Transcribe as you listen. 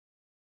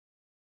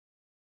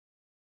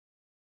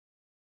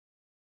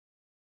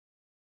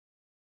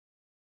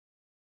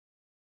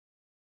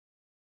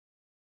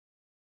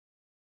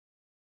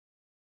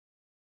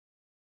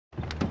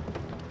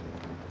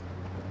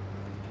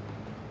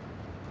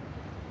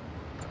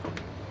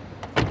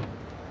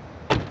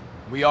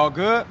We all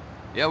good?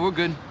 Yeah, we're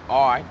good.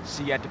 All right,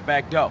 see you at the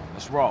back door.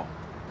 Let's roll.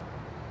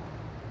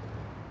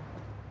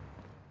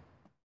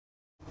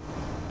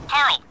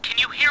 Carl, can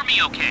you hear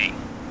me okay?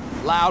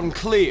 Loud and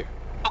clear.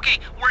 Okay,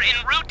 we're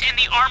en route in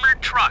the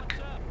armored truck.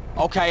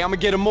 Okay, I'm gonna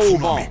get a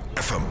move on.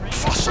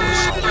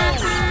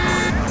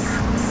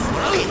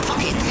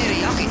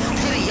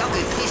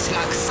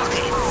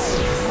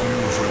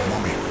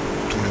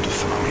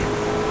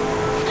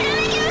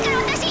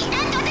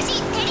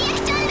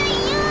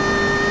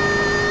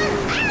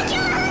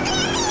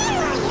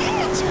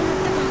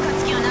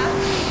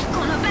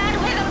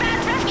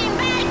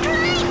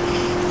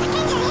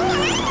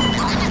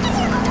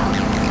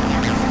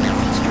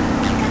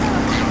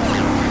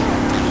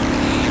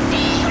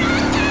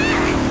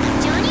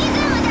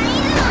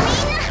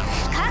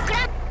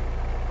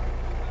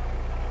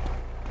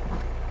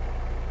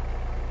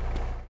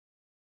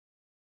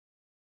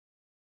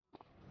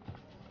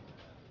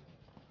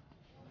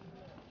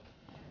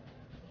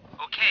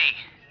 Okay,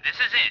 this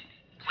is it.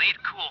 Play it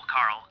cool,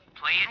 Carl.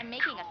 Play it I'm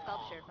making cool. a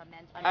sculpture from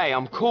men's. Hey,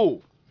 I'm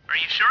cool. Are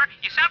you sure?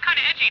 You sound kind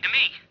of edgy to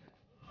me.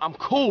 I'm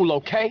cool,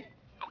 okay?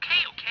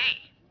 Okay.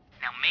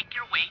 Now make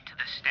your way to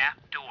the staff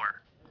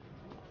door.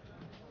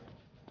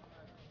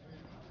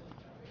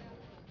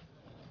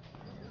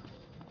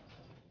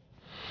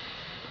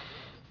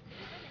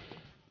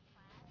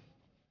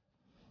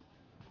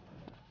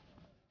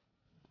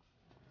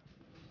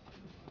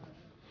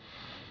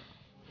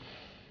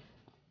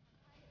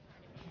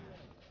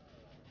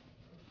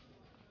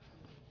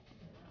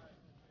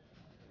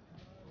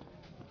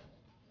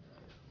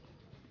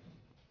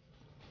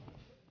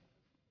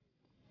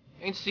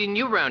 Ain't seen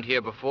you around here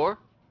before.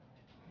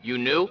 You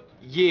new?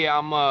 Yeah,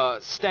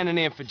 I'm, standing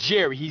in for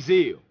Jerry. He's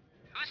ill.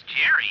 Who's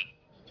Jerry?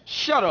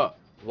 Shut up.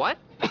 What?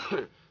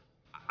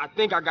 I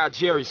think I got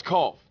Jerry's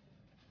cough.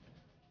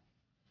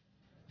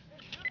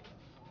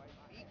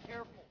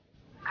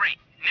 Great.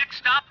 Next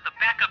stop, the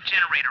backup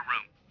generator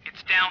room.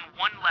 It's down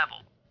one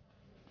level.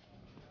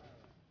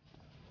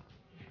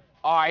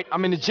 All right,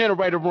 I'm in the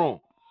generator room.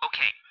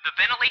 Okay, the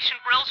ventilation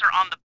grills are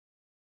on the...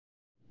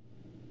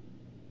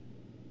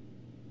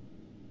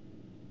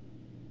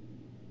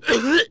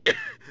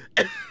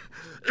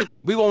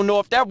 We won't know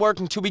if that worked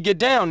until we get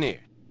down there.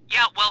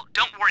 Yeah, well,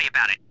 don't worry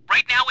about it.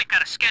 Right now we've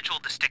got a schedule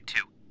to stick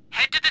to.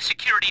 Head to the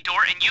security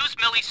door and use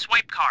Millie's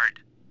swipe card.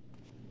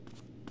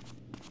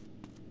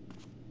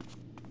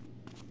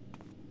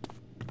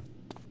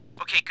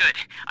 Okay, good.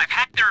 I've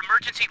hacked their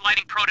emergency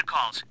lighting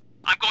protocols.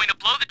 I'm going to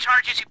blow the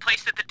charges you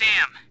placed at the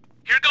dam.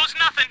 Here goes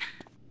nothing.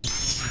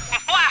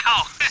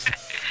 Wow!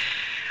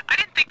 I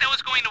didn't think that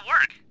was going to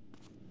work.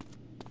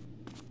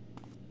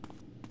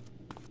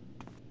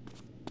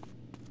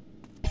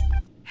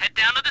 Head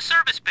down to the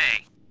service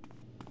bay.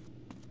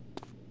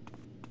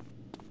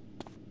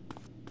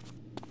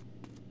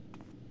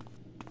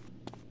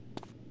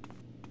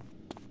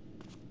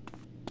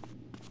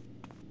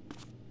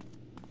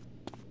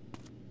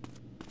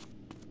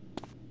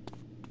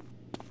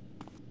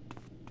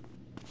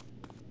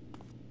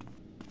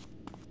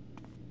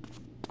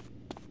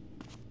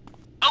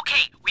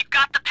 Okay, we've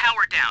got the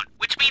power down,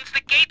 which means the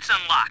gate's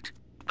unlocked.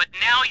 But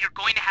now you're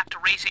going to have to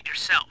raise it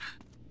yourself.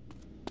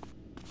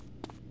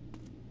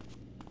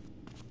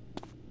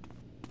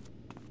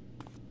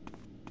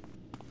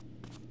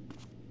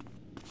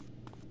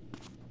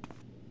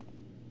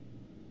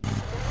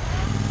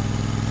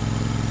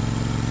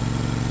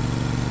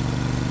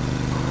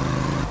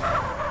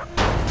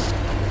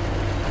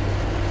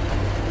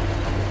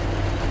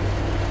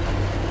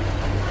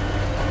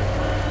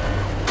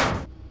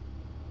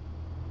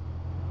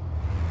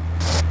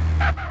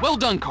 Well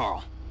done,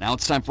 Carl. Now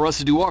it's time for us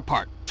to do our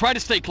part. Try to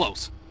stay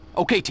close.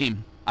 Okay,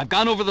 team. I've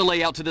gone over the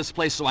layout to this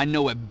place so I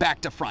know it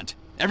back to front.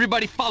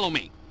 Everybody follow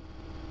me.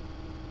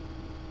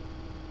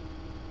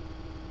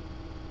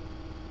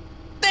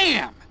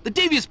 Damn! The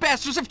devious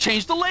bastards have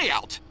changed the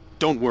layout.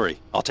 Don't worry.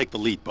 I'll take the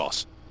lead,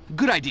 boss.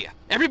 Good idea.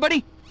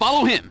 Everybody,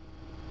 follow him.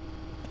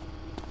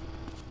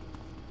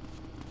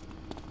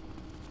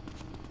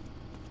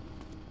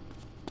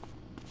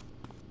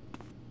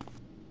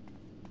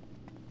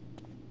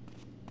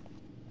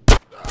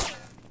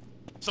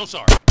 So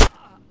sorry.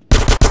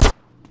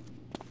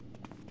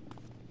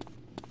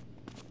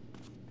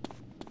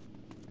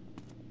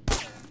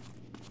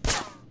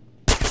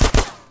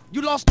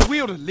 You lost the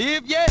will to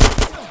live yet?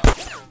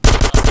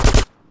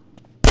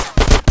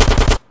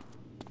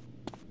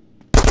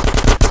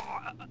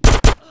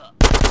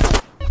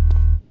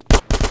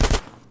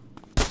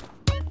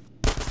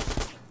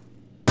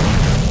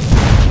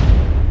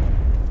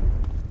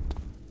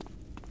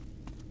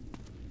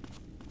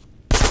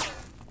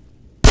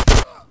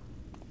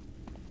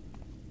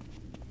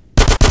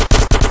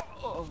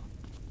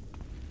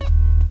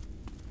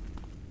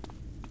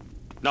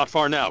 Not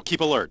far now.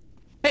 Keep alert.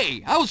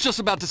 Hey, I was just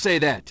about to say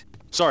that.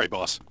 Sorry,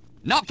 boss.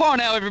 Not far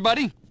now,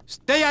 everybody.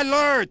 Stay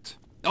alert!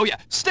 Oh yeah,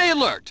 stay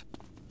alert.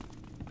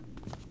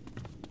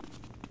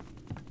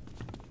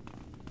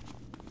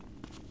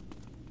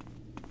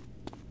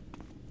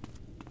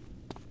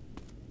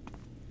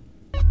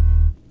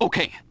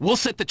 Okay, we'll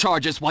set the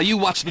charges while you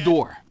watch the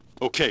door.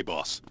 Okay,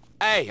 boss.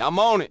 Hey, I'm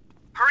on it.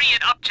 Hurry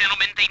it up,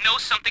 gentlemen. They know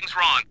something's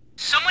wrong.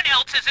 Someone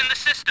else is in the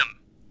system.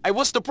 Hey,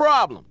 what's the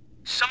problem?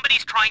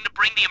 Somebody's trying to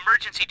bring the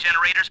emergency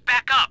generators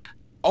back up.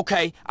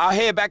 Okay, I'll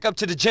head back up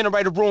to the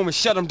generator room and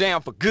shut them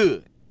down for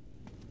good.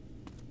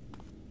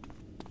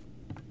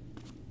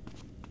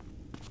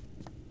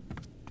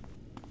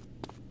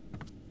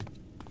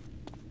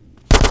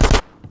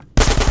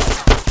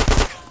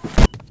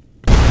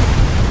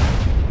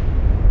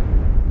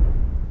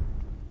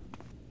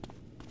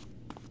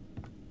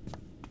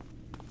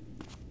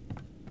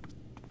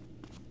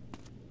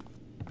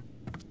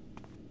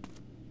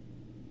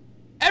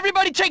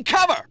 Everybody take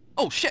cover!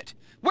 Oh shit!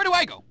 Where do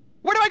I go?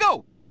 Where do I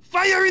go?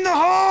 Fire in the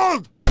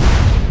hold!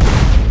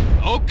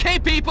 Okay,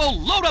 people,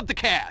 load up the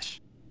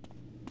cash!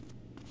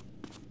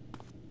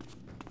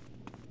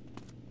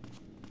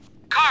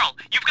 Carl,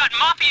 you've got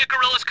Mafia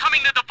guerrillas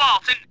coming to the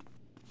vault and...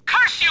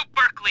 Curse you,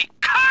 Berkeley!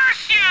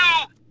 Curse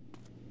you!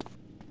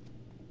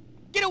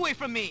 Get away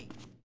from me!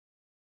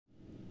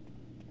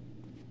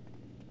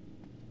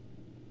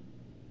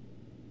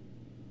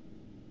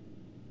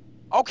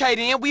 Okay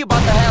then, we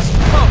about to have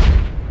some fun.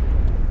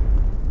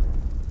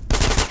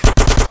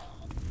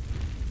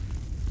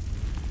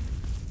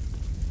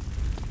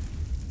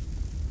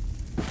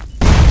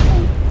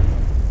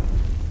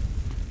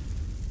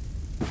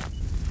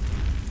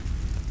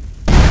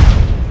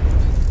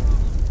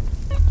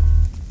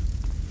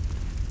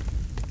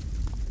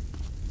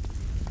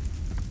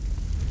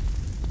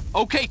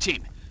 Okay,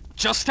 team.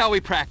 Just how we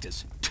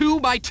practice. 2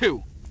 by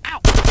 2. Ow!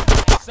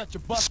 Such a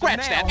buster Scratch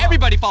now, that. huh?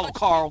 Everybody follow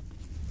Carl.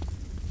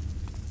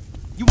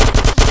 You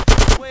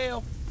want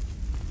well?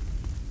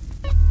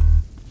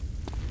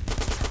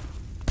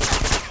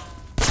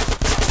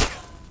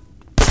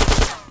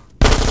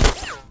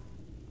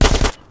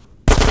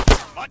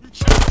 Button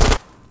check.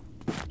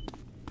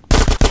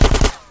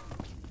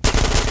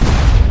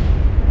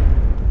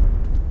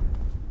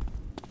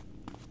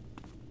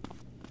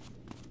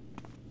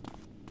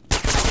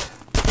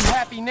 You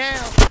happy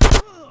now?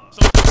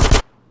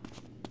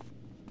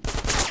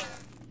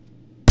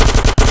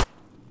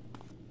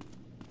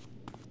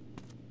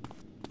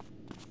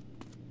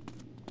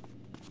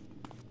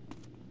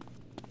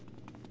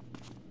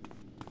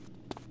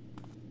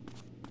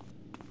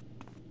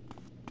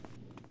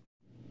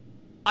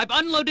 I've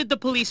unloaded the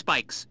police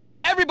bikes.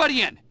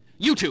 Everybody in.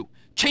 You two,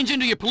 change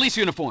into your police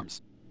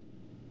uniforms.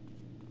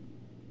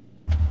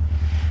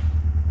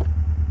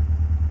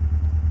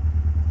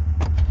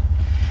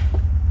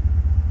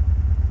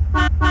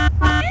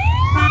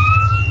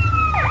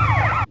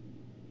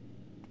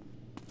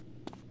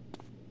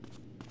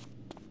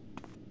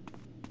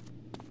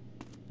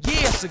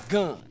 Yeah, it's a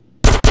gun.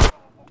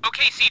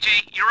 Okay,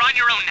 CJ, you're on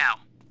your own now.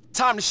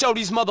 Time to show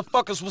these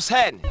motherfuckers what's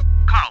happening.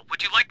 Carl,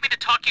 would you like me to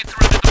talk you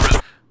through to the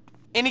roof?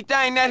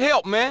 Anything that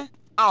help, man.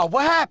 Oh,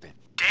 what happened?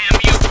 Damn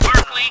you,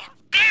 Berkeley!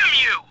 Damn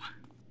you!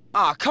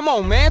 Ah, come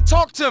on, man.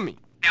 Talk to me.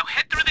 Now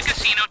head through the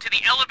casino to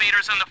the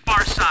elevators on the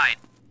far side.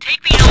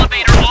 Take the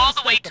elevator all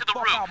the way to the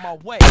Fuck roof. out my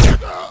way.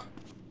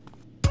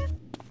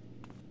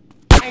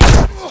 Ain't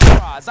no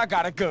surprise, I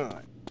got a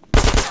gun.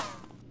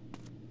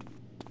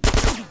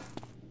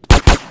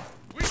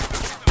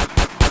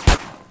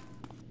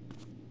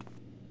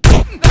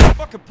 Got a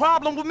fucking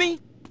problem with me?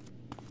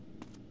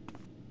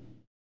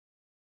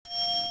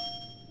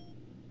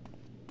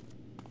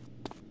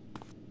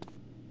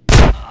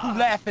 Who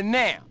laughing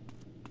now?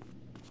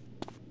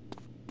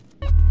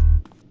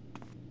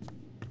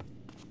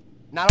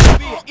 Now don't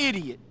be an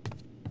idiot.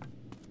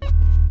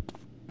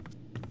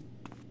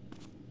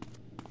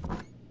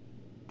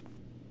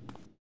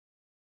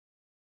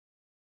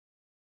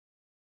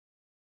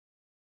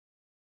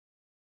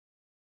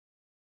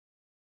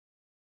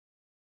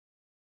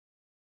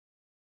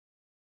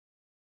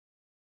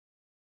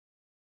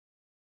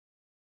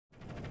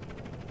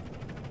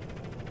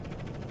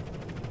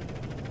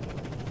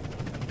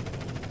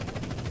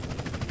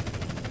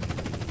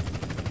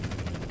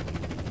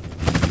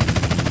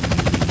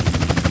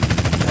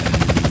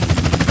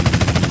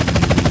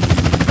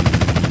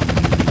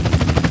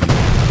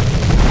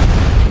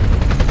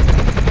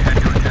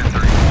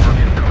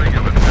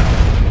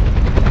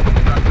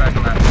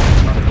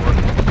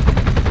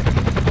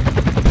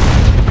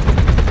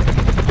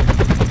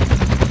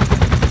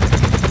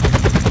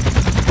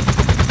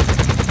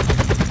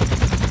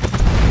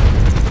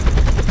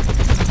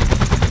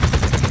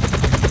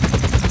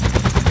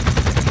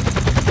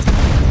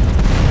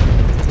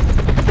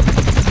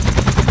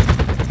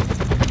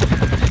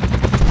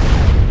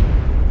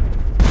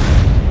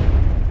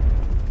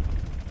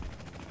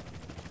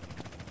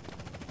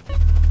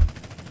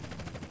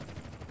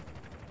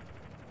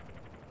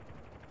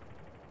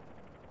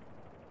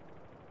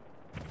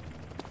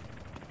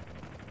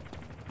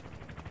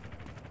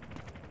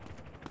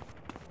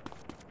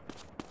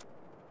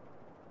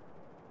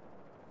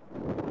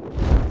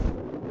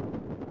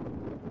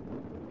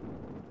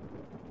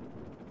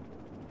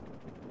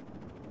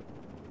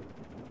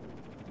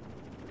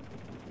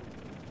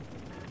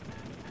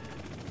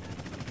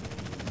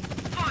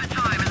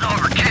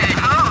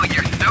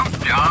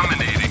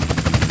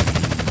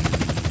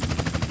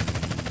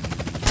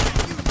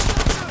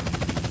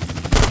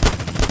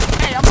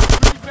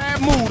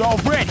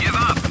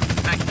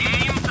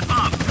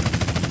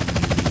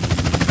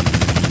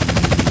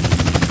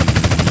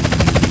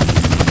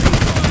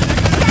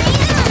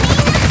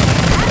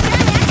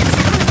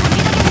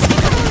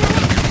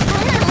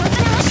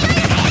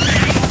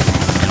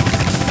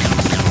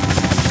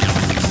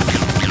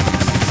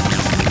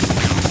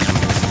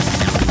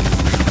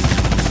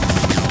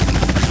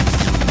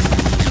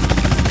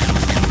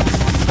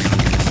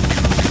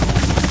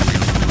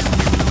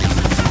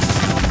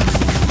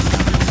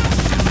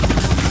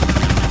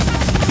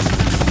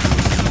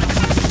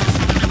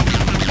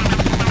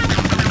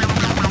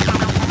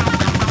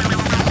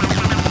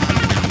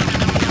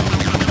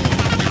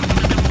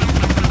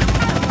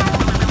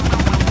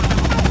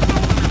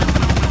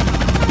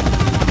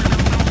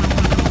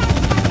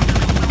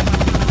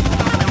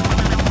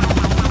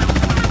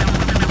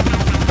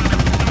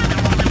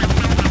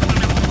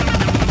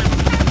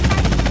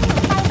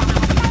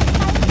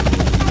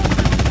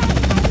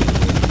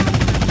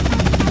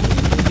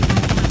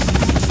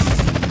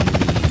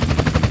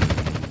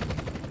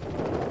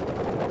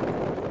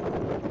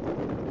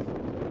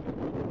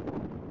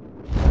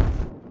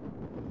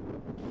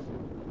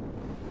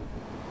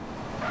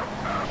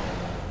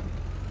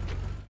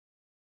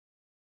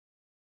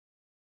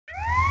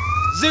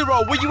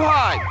 Zero, where you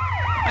hide?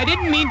 I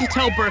didn't mean to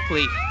tell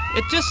Berkeley.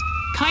 It just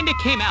kinda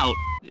came out,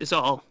 is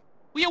all.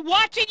 Were you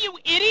watching, you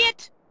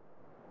idiot?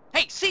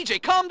 Hey,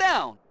 CJ, calm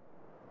down!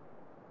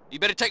 You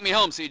better take me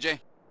home, CJ.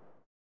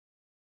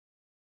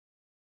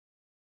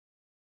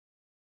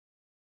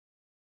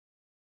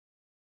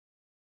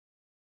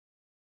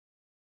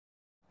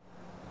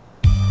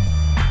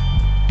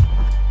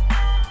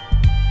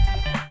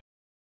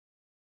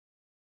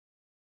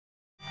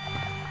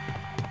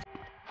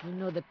 You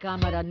know the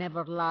camera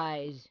never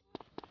lies.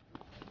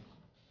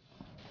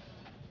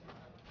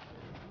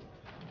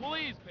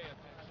 Please pay attention.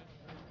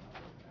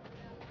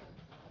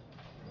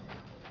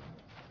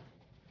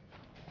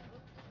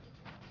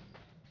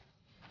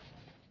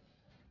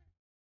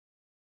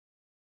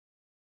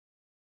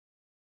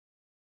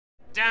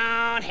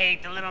 Don't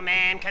hate the little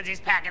man because he's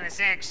packing a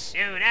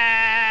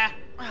six-shooter.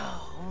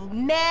 Oh,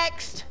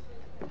 next.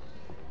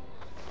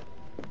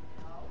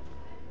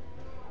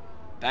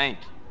 Thank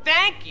you.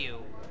 Thank you.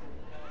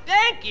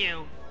 Thank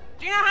you.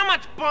 Do you know how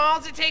much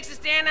balls it takes to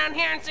stand down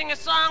here and sing a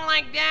song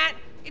like that?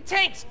 It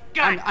takes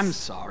guts. I'm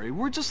sorry.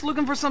 We're just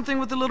looking for something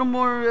with a little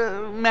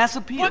more, mass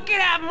appeal. What could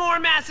have more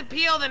mass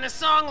appeal than a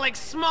song like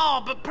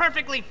Small but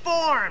Perfectly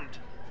Formed?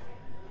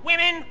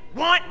 Women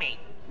want me.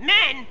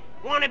 Men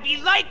want to be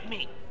like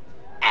me.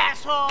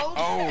 Assholes.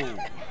 Oh.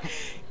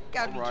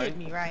 Gotta be All right. kidding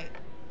me, right?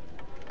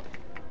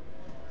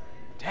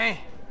 Damn.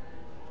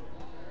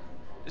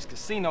 This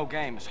casino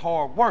game is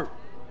hard work.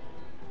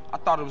 I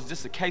thought it was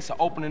just a case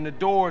of opening the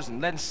doors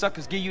and letting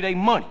suckers give you their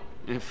money.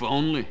 If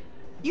only.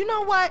 You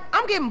know what?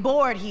 I'm getting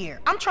bored here.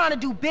 I'm trying to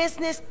do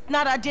business,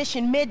 not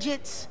audition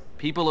midgets.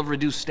 People of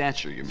reduced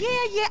stature, you mean?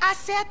 Yeah, I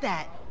said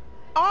that.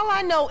 All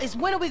I know is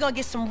when are we gonna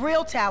get some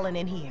real talent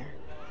in here?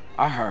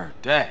 I heard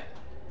that.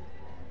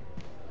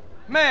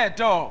 Mad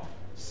Dog.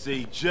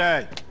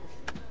 CJ.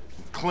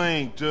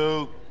 Clean,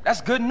 dude.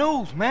 That's good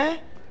news, man.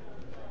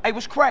 Hey,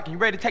 what's cracking? You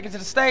ready to take it to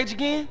the stage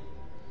again?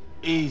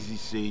 Easy,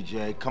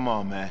 CJ. Come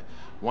on, man.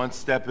 One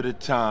step at a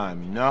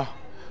time, you know?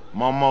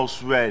 I'm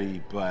almost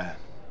ready, but...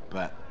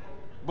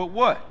 But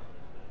what?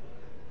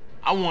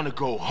 I want to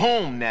go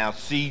home now,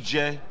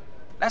 CJ.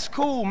 That's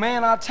cool,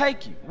 man. I'll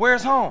take you.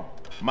 Where's home?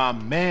 My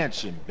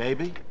mansion,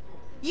 baby.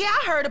 Yeah,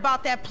 I heard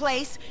about that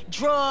place.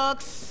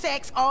 Drugs,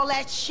 sex, all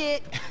that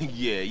shit.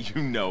 Yeah,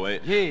 you know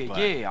it.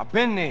 Yeah, I've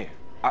been there.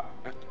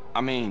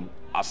 I mean,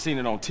 I've seen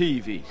it on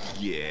TV.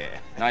 Yeah.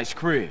 Nice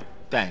crib.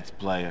 Thanks,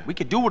 player. We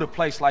could do with a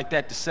place like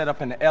that to set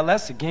up in the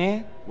LS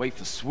again. Wait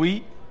for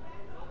Sweet.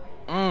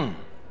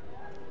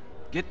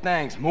 Get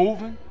things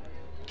moving.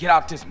 Get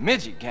out this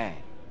midget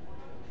game.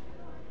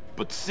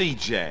 But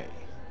CJ,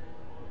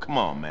 come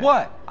on, man.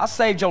 What? I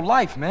saved your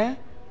life, man.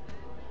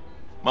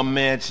 My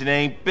mansion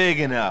ain't big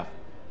enough.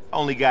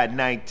 Only got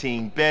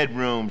 19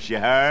 bedrooms, you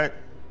heard?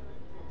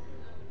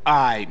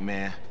 Alright,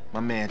 man. My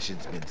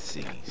mansion's been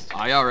seized.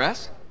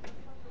 IRS?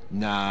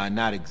 Nah,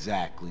 not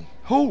exactly.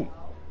 Who?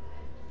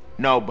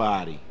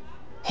 Nobody.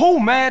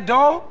 Who, Mad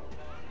Dog?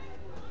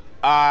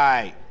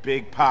 Alright,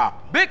 Big Papa.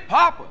 Big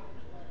Papa?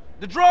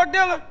 The drug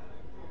dealer?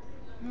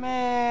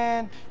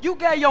 Man, you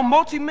gave your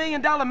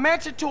multi-million-dollar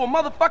mansion to a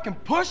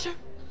motherfucking pusher?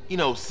 You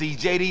know,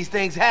 CJ, these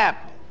things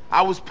happen.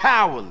 I was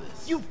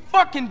powerless. You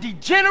fucking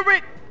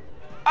degenerate?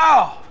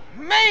 Oh,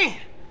 man!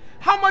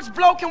 How much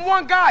blow can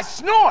one guy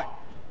snort?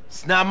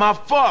 It's not my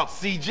fault,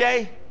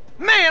 CJ.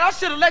 Man, I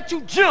should've let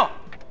you jump.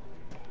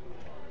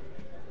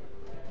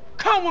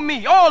 Come with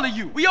me, all of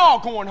you. We all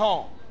going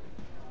home.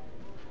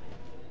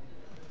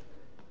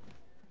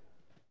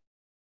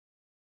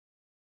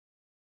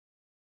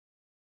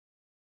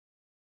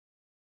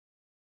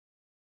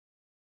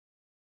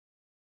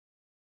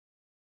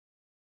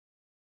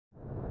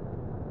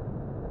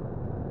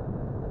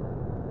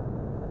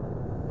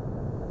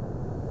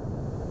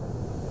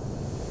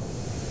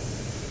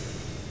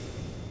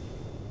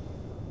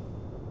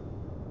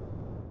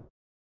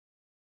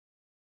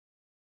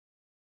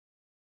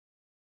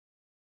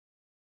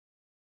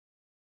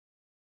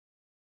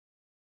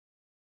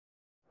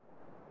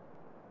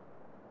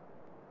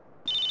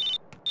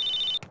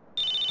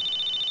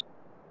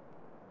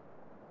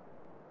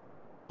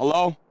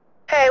 Hello?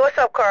 Hey, what's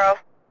up, Carl?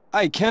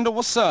 Hey, Kendall,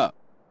 what's up?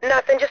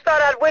 Nothing, just thought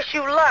I'd wish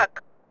you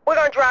luck. We're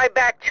gonna drive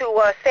back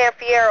to San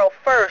Fierro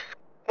first.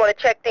 Wanna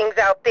check things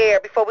out there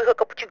before we hook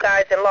up with you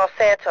guys in Los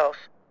Santos.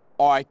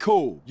 All right,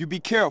 cool. You be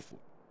careful.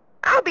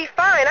 I'll be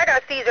fine. I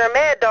got Caesar and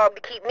Mad Dog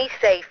to keep me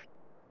safe.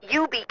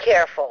 You be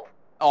careful.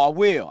 Oh, I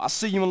will. I'll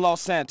see you in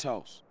Los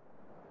Santos.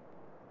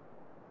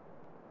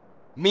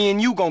 Me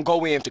and you gonna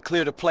go in to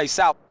clear the place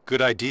out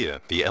Good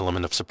idea, the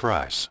element of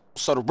surprise.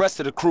 so the rest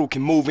of the crew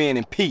can move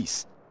in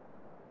peace.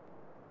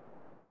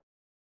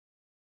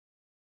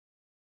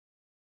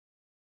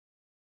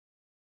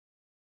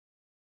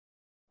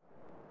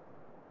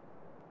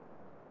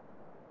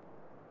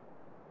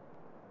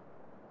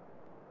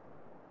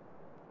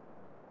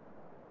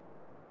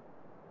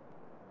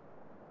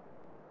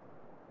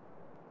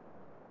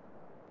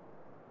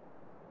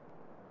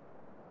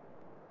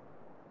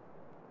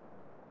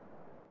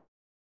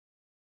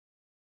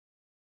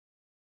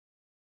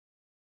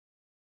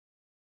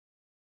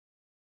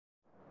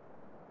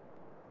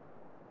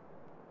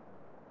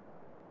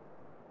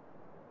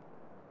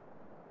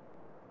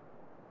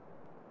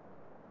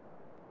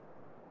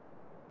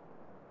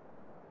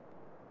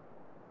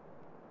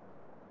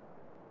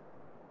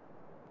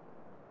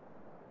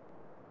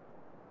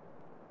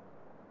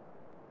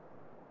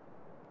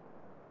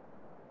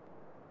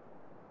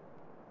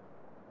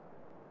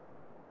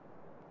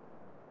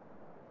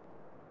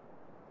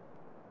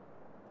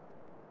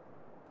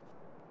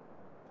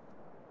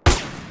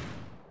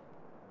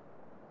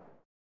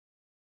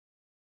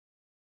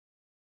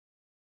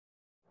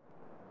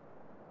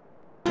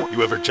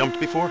 You ever jumped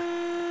before?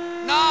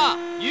 Nah,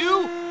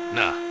 you?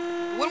 Nah.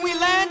 When we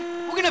land,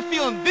 we're gonna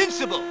feel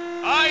invincible.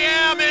 I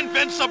am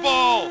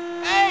invincible!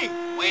 Hey,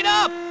 wait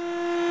up!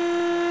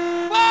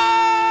 Wah!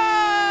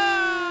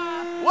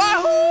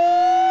 Wahoo!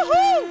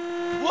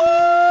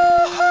 Woohoo!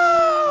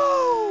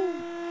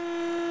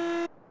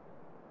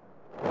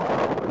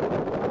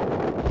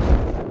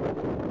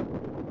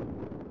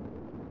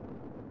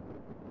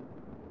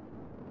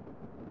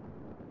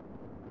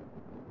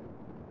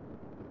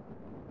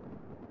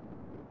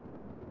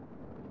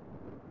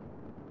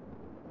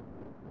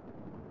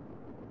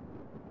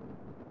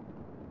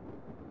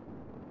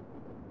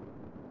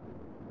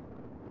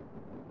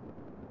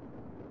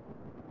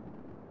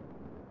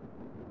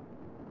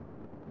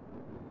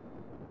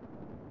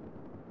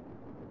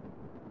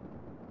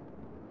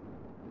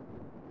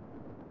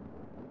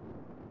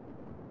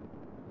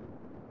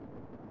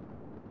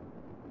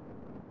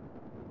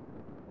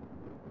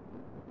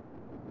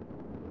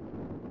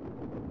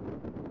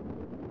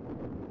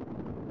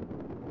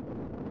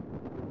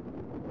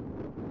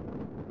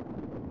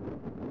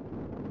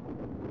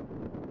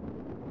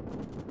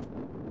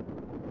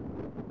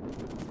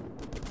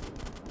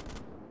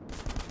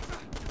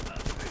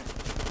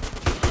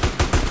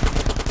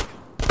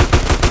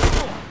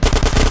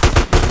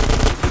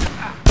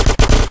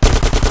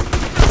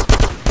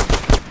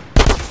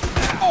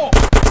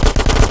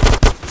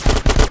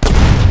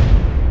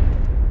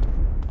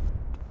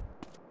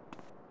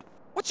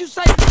 What you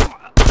say?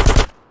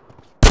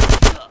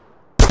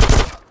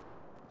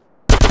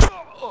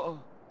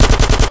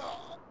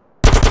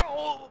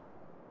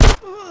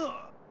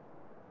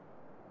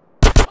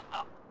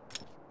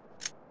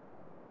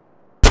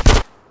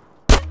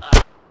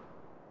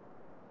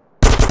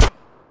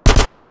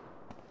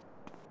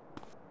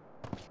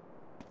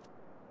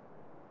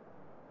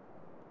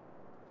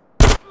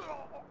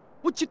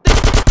 What you think,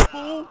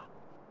 fool?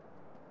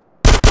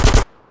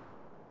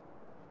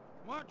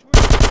 Watch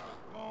where you're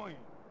going.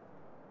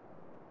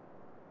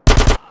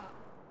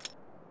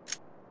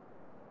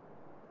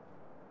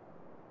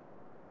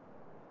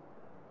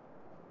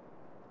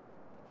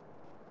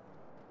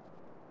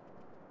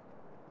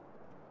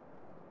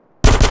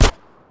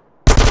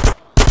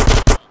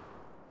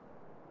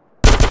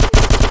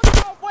 What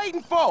y'all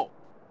waiting for?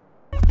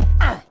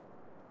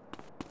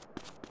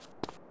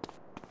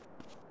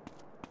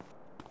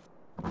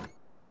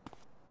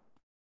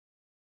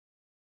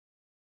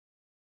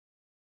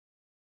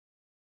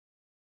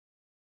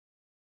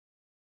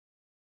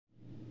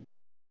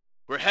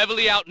 We're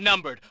heavily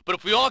outnumbered, but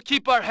if we all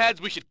keep our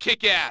heads, we should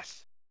kick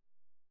ass.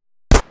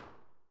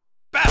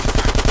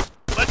 Bastard!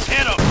 Let's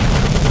hit him!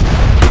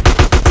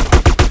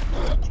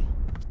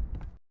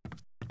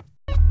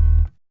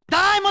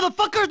 Die,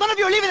 motherfuckers! None of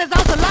you are leaving this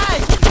house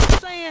alive! What are you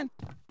saying?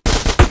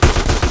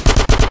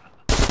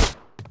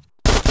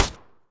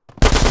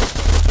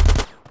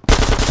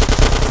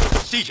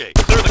 CJ,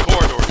 clear the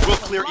corridors. We'll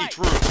clear each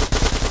room.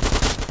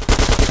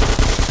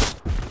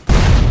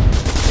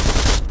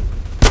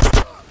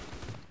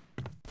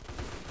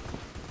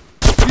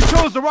 You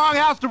chose the wrong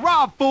house to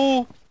rob,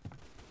 fool!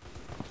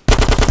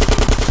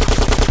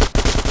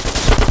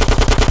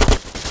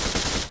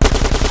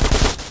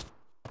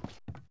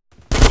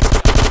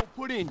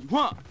 Put in you,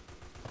 huh?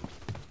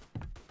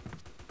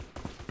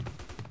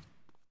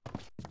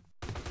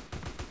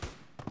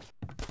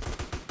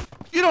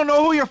 You don't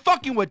know who you're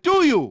fucking with,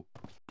 do you?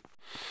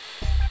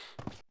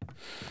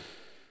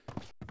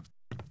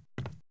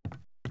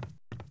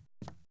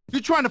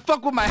 You trying to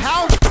fuck with my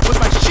house? With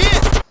my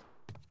shit?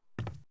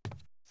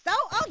 So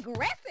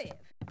aggressive.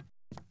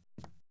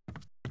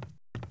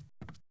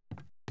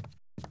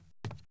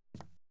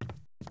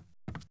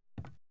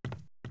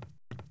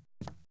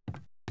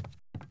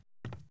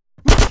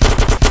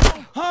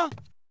 Huh?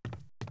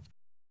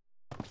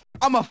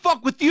 I'ma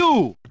fuck with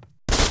you!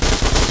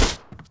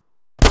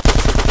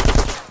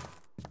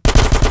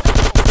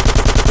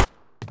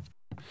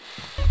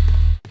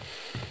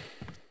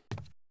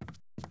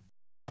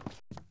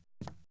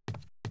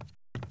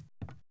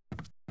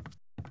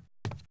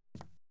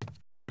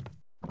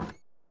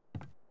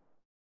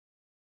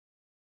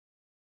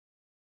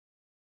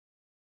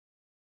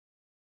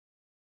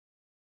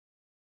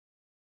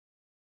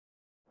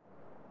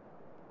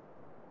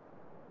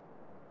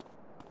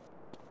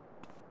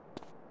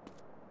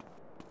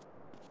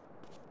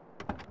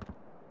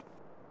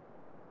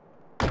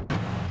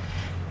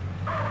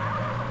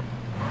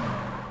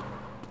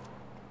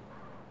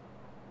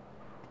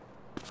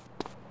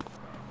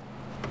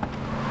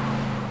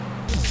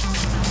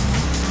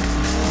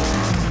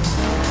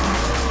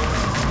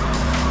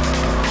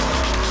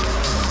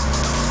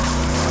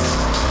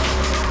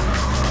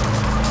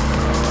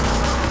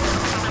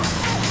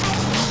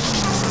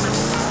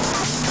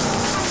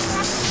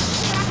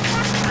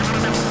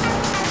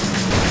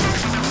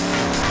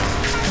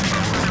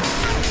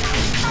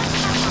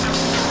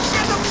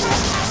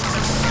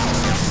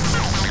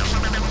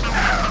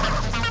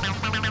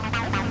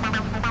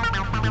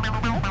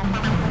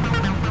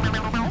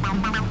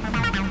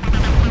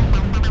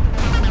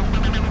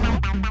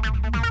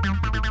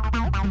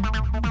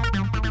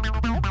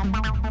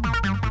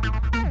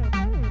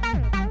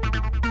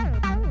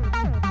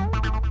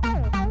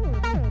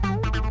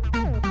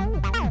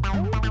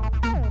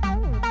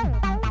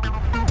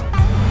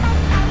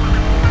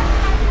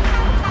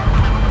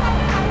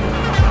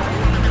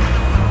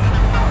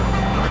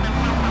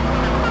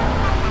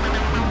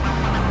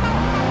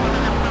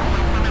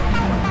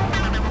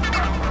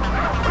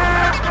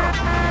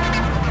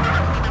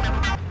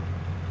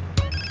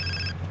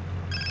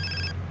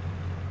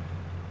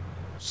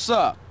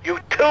 up? You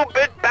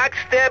two-bit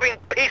backstabbing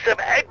piece of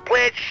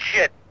eggplant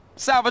shit.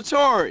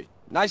 Salvatore,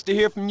 nice to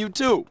hear from you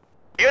too.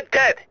 You're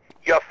dead.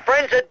 Your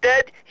friends are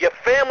dead. Your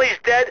family's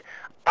dead.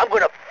 I'm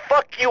gonna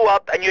fuck you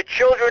up and your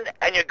children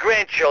and your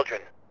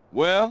grandchildren.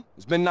 Well,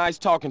 it's been nice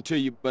talking to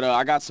you, but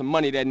I got some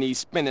money that needs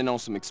spending on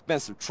some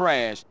expensive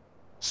trash,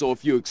 so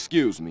if you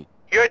excuse me.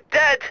 You're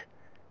dead.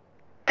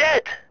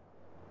 Dead.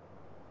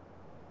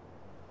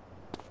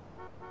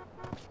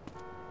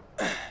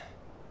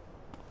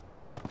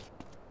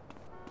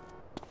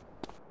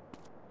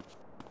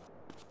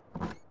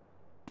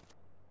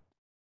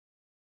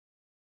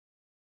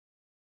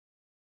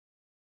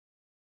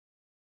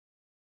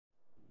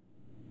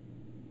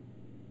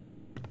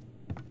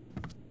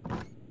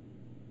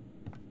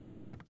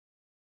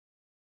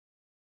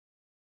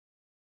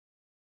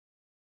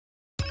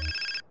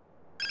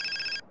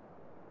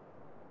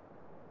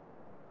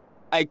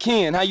 Hey,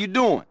 Ken, how you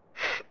doing?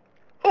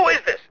 Who is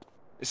this?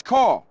 It's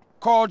Carl.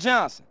 Carl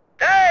Johnson.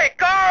 Hey,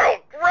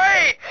 Carl!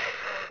 Great!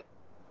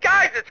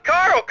 Guys, it's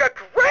Carl!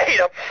 Great!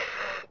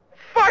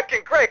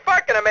 Fucking great!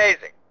 Fucking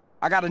amazing!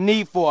 I got a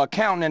need for an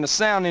accountant and a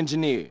sound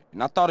engineer,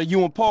 and I thought of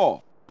you and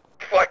Paul.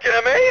 Fucking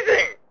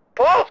amazing!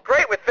 Paul's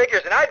great with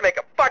figures, and I'd make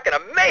a fucking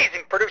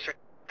amazing producer.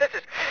 This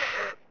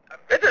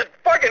is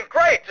fucking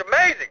great! It's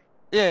amazing!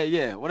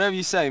 Yeah, whatever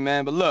you say,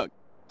 man, but look,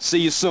 see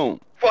you soon.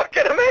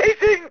 Fucking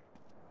amazing!